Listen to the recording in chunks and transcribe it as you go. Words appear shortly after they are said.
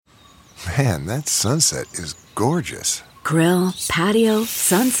Man, that sunset is gorgeous. Grill, patio,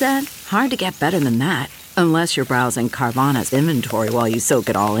 sunset. Hard to get better than that. Unless you're browsing Carvana's inventory while you soak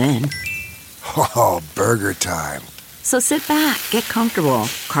it all in. Oh, burger time. So sit back, get comfortable.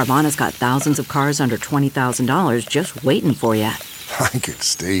 Carvana's got thousands of cars under $20,000 just waiting for you. I could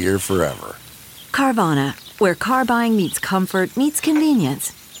stay here forever. Carvana, where car buying meets comfort meets convenience.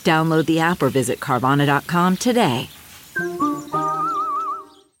 Download the app or visit Carvana.com today.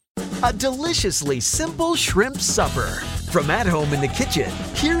 A deliciously simple shrimp supper. From At Home in the Kitchen,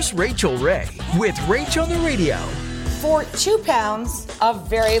 here's Rachel Ray with Rach on the Radio. For 2 pounds of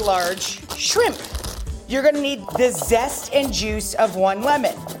very large shrimp, you're gonna need the zest and juice of 1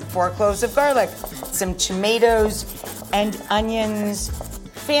 lemon, 4 cloves of garlic, some tomatoes and onions,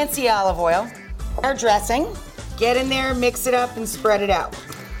 fancy olive oil, our dressing. Get in there, mix it up, and spread it out.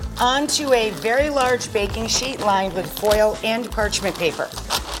 Onto a very large baking sheet lined with foil and parchment paper.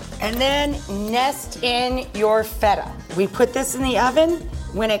 And then nest in your feta. We put this in the oven.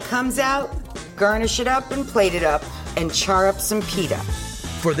 When it comes out, garnish it up and plate it up and char up some pita.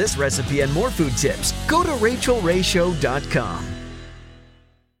 For this recipe and more food tips, go to RachelRayShow.com.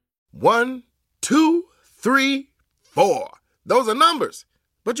 1, 2, 3, 4. Those are numbers,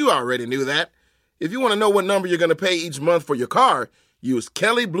 but you already knew that. If you want to know what number you're going to pay each month for your car, use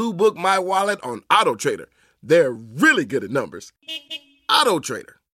Kelley Blue Book My Wallet on AutoTrader. They're really good at numbers. AutoTrader.